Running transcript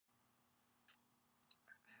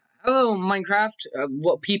Hello, Minecraft.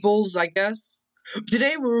 What peoples? I guess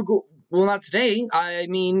today well, not today. I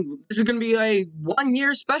mean, this is gonna be a 1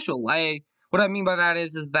 year special. What I mean by that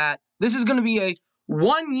is that this is gonna be a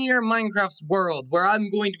 1 year Minecraft's world where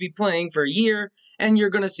I'm going to be playing for a year, and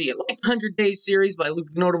you're gonna see it like 100 Days series by Luke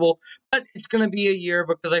the Notable. But it's gonna be a year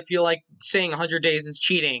because I feel like saying 100 days is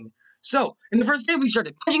cheating. So in the first day, we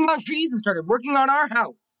started cutting down trees and started working on our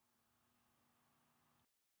house.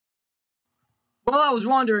 While I was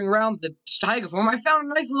wandering around the tiger farm, I found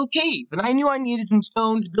a nice little cave, and I knew I needed some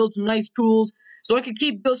stone to build some nice tools so I could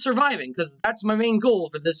keep surviving, because that's my main goal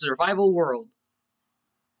for this survival world.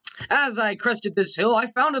 As I crested this hill, I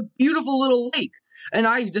found a beautiful little lake, and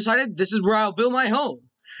I decided this is where I'll build my home.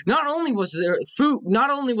 Not only was there food, not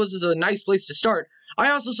only was this a nice place to start, I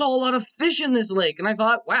also saw a lot of fish in this lake, and I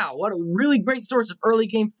thought, wow, what a really great source of early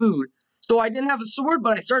game food. So I didn't have a sword,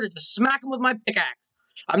 but I started to smack him with my pickaxe.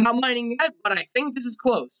 I'm not mining yet, but I think this is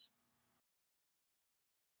close.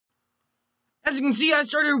 As you can see, I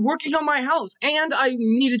started working on my house, and I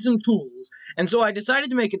needed some tools. And so I decided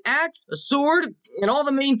to make an axe, a sword, and all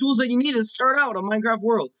the main tools that you need to start out on Minecraft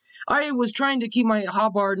World. I was trying to keep my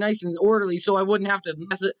hotbar nice and orderly so I wouldn't have to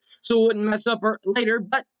so it wouldn't mess up later,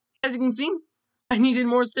 but as you can see, I needed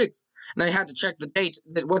more sticks. And I had to check the date,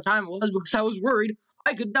 what time it was, because I was worried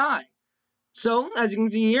I could die. So, as you can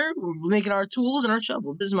see here, we're making our tools and our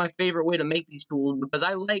shovel. This is my favorite way to make these tools because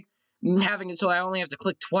I like having it so I only have to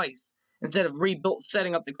click twice instead of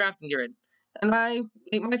setting up the crafting grid. And I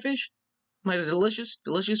ate my fish, my delicious,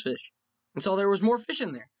 delicious fish. And so there was more fish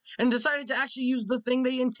in there. And decided to actually use the thing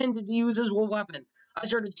they intended to use as a weapon. I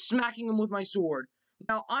started smacking them with my sword.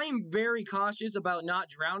 Now, I am very cautious about not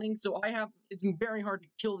drowning, so it's very hard to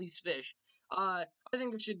kill these fish. I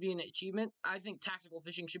think there should be an achievement. I think tactical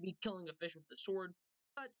fishing should be killing a fish with the sword.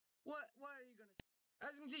 But what are you gonna do?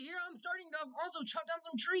 As you can see here, I'm starting to also chop down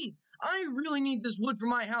some trees. I really need this wood for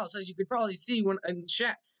my house, as you could probably see when in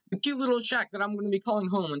shack, the cute little shack that I'm going to be calling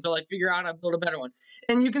home until I figure out how to build a better one.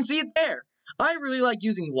 And you can see it there. I really like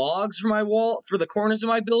using logs for my wall for the corners of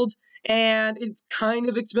my builds, and it's kind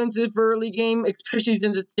of expensive for early game, especially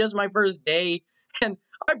since it's just my first day. And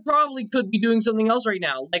I probably could be doing something else right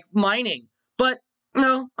now, like mining. But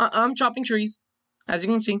no, I'm chopping trees, as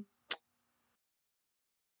you can see.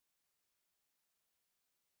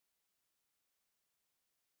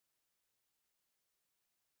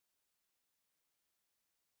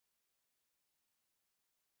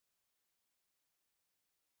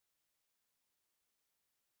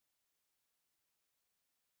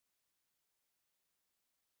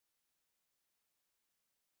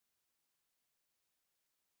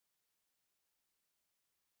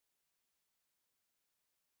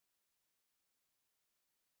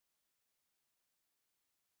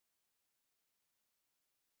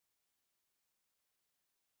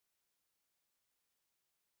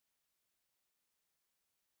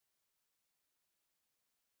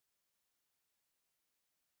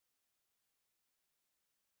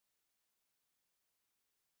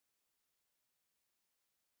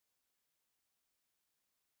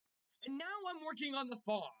 And now I'm working on the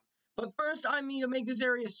farm. But first, I need to make this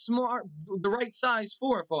area smart, the right size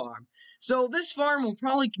for a farm. So this farm will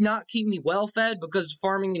probably not keep me well fed because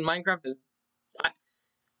farming in Minecraft is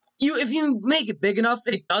if you make it big enough,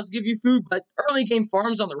 it does give you food. But early game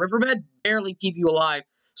farms on the riverbed barely keep you alive.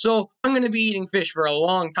 So I'm going to be eating fish for a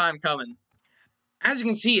long time coming. As you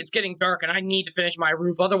can see, it's getting dark and I need to finish my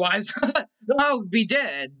roof, otherwise I'll be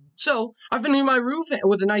dead. So I finished my roof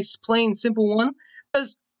with a nice, plain, simple one.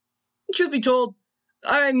 Because, truth be told,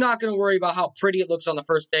 I'm not going to worry about how pretty it looks on the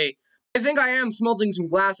first day. I think I am smelting some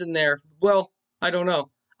glass in there. Well, I don't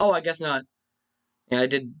know. Oh, I guess not. Yeah, I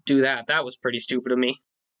did do that. That was pretty stupid of me.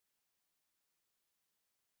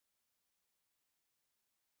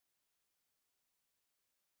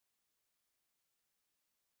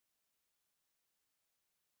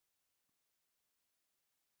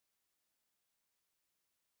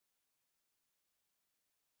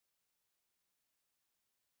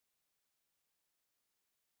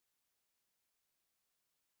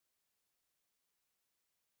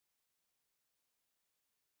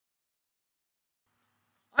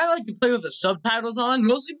 I like to play with the subtitles on,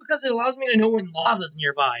 mostly because it allows me to know when lava's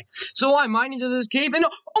nearby. So I mine into this cave, and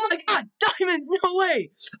oh my god, diamonds! No way!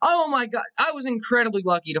 Oh my god, I was incredibly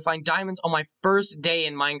lucky to find diamonds on my first day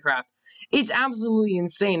in Minecraft. It's absolutely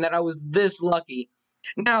insane that I was this lucky.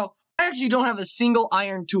 Now, I actually don't have a single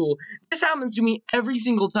iron tool. This happens to me every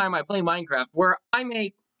single time I play Minecraft, where I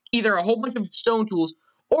make either a whole bunch of stone tools,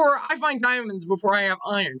 or I find diamonds before I have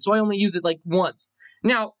iron, so I only use it like once.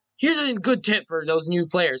 Now, here's a good tip for those new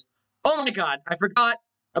players. Oh my god, I forgot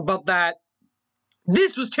about that.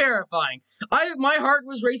 This was terrifying. My heart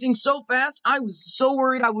was racing so fast. I was so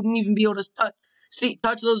worried I wouldn't even be able to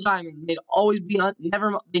touch those diamonds. They'd always be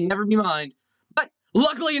they'd never be mine. But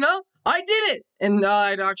luckily enough, I did it, and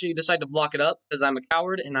I'd actually decided to block it up because I'm a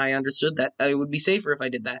coward, and I understood that it would be safer if I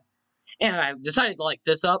did that. And I decided to light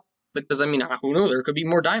this up because I mean, who knows? There could be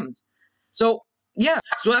more diamonds. So yeah.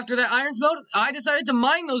 So after that iron smelt, I decided to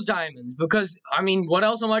mine those diamonds because I mean, what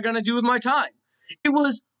else am I gonna do with my time? It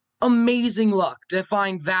was amazing luck to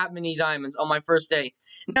find that many diamonds on my first day.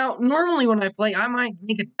 Now, normally when I play, I might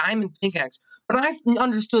make a diamond pickaxe, but I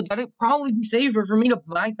understood that it'd probably be safer for me to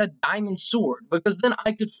buy a diamond sword because then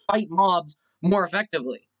I could fight mobs more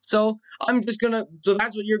effectively. So so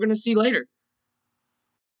that's what you're gonna see later.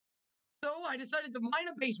 So I decided to mine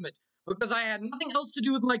a basement because I had nothing else to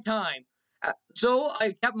do with my time. So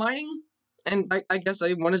I kept mining, and I guess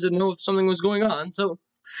I wanted to know if something was going on. So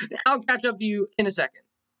I'll catch up to you in a second.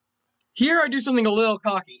 Here I do something a little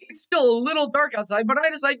cocky. It's still a little dark outside, but I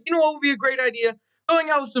decided, you know what would be a great idea? Going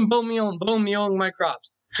out with some bone meal and bone mealing my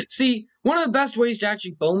crops. See, one of the best ways to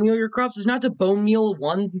actually bone meal your crops is not to bone meal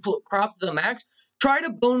one crop to the max. Try to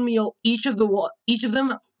bone meal each of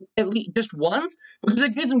them at least just once because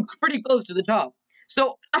it gets them pretty close to the top.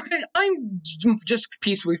 So I'm just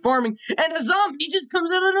peacefully farming, and a zombie just comes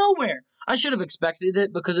out of nowhere. I should have expected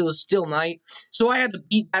it because it was still night, so I had to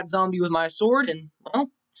beat that zombie with my sword, and well,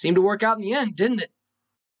 seemed to work out in the end, didn't it?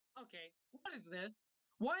 Okay, what is this?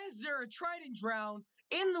 Why is there a trident drown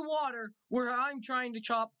in the water where I'm trying to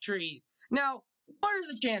chop trees? Now, what are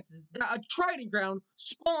the chances that a trident drown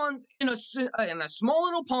spawns in a small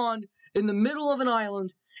little pond in the middle of an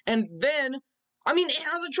island, and then, I mean, it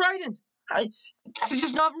has a trident? That's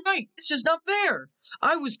just not right. It's just not fair.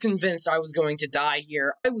 I was convinced I was going to die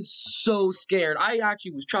here. I was so scared. I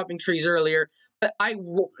actually was chopping trees earlier, but I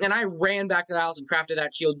ran back to the house and crafted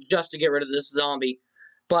that shield just to get rid of this zombie.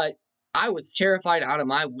 But I was terrified out of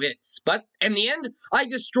my wits. But in the end, I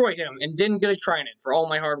destroyed him and didn't get a trident for all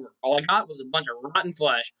my hard work. All I got was a bunch of rotten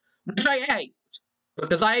flesh, which I ate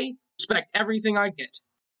because I respect everything I get.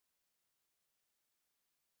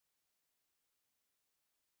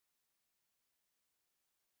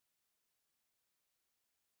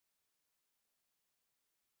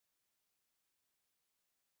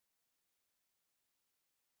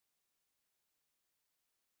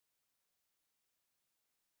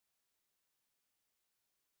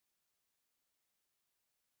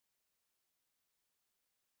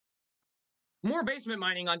 More basement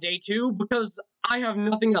mining on day 2 because I have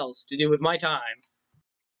nothing else to do with my time.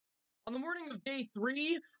 On the morning of day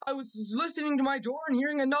 3, I was listening to my door and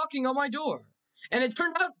hearing a knocking on my door. And it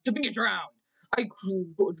turned out to be a drowned. I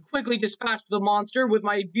quickly dispatched the monster with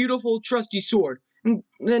my beautiful, trusty sword. And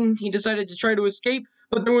then he decided to try to escape,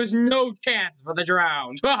 but there was no chance for the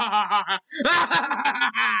drowned.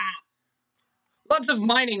 Lots of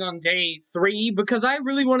mining on day 3 because I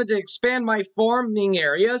really wanted to expand my farming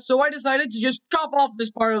area, so I decided to just chop off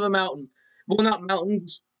this part of the mountain. Well, not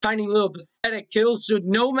mountains, tiny little pathetic hills stood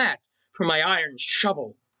no match for my iron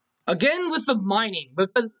shovel. Again with the mining,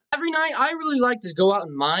 because every night I really like to go out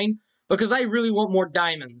and mine because I really want more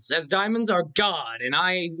diamonds, as diamonds are God, and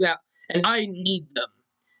I need them.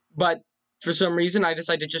 But for some reason, I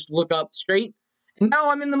decided to just look up straight, and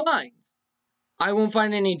now I'm in the mines. I won't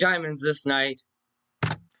find any diamonds this night.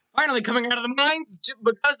 Finally coming out of the mines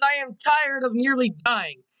because I am tired of nearly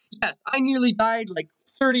dying. Yes, I nearly died like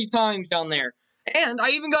 30 times down there. And I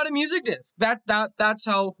even got a music disc. That's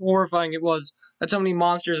how horrifying it was. That's how many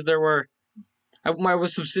monsters there were. I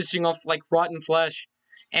was subsisting off like rotten flesh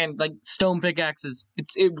and like stone pickaxes.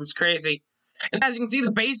 It was crazy. And as you can see,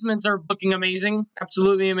 the basements are looking amazing.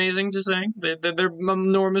 Absolutely amazing, just saying. They're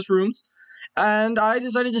enormous rooms. And I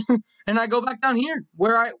decided to, and I go back down here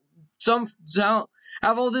where I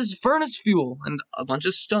have all this furnace fuel and a bunch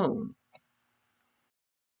of stone.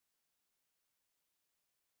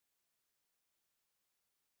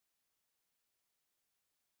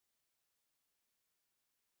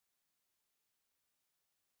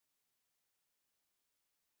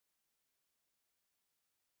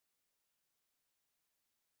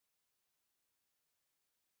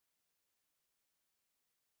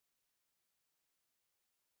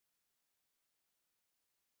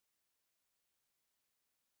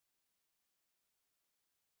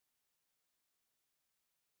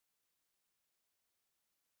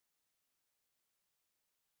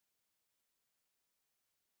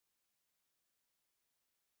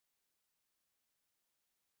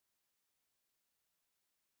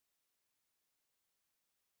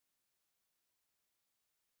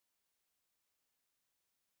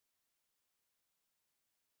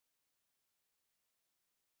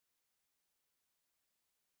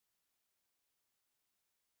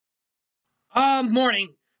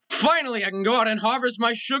 Morning. Finally, I can go out and harvest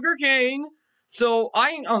my sugar cane. So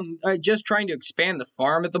I'm just trying to expand the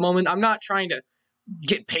farm at the moment. I'm not trying to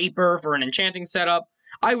get paper for an enchanting setup.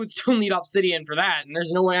 I would still need obsidian for that, and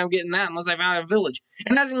there's no way I'm getting that unless I found a village.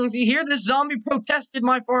 And as you can see here, this zombie protested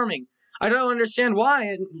my farming. I don't understand why.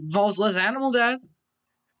 It involves less animal death.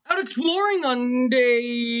 Out exploring on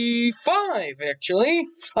day 5, actually.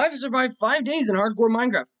 I've survived 5 days in hardcore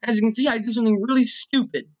Minecraft. As you can see, I do something really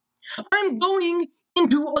stupid. I'm going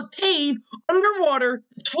into a cave underwater.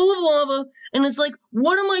 It's full of lava, and it's like,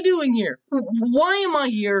 what am I doing here? Why am I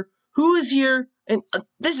here? Who is here? And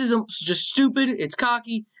this is just stupid. It's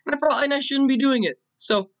cocky, and I shouldn't be doing it.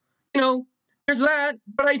 So, there's that.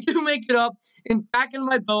 But I do make it up and back in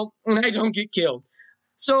my boat, and I don't get killed.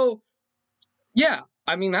 So, yeah,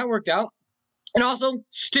 I mean that worked out. And also,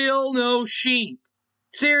 still no sheep.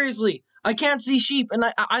 Seriously, I can't see sheep, and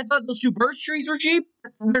I thought those 2 birch trees were sheep.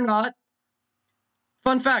 They're not.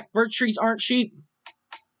 Fun fact, birch trees aren't sheep.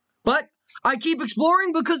 But I keep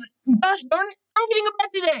exploring because, gosh darn it, I'm getting a bed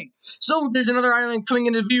today. So there's another island coming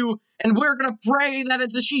into view, and we're going to pray that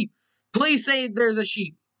it's a sheep. Please say there's a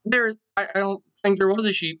sheep. I don't think there was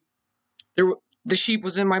a sheep. The sheep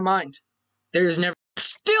was in my mind. There's never...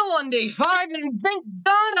 Still on day 5, and thank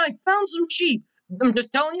God I found some sheep. I'm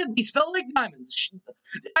just telling you, these felt like diamonds.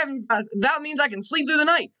 That means I can sleep through the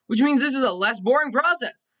night, which means this is a less boring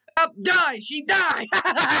process. Die! She died!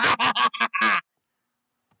 I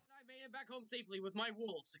made it back home safely with my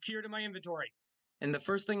wool secured in my inventory. And the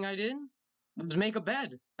first thing I did was make a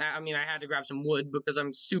bed. I mean, I had to grab some wood because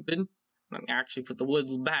I'm stupid. I actually put the wood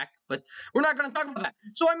back, but we're not going to talk about that.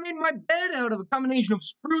 So I made my bed out of a combination of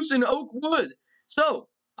spruce and oak wood. So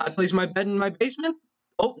I placed my bed in my basement.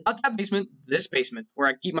 Oh, not that basement, this basement, where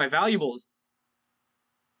I keep my valuables.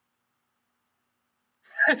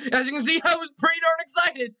 As you can see, I was pretty darn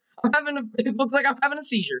excited. It looks like I'm having a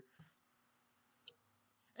seizure.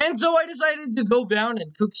 And so I decided to go down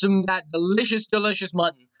and cook that delicious, delicious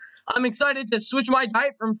mutton. I'm excited to switch my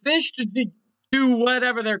diet from fish to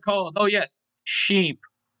whatever they're called. Oh yes, sheep.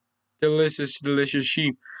 Delicious, delicious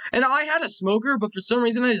sheep. And I had a smoker, but for some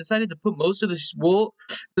reason I decided to put most of the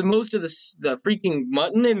freaking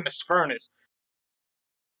mutton in this furnace.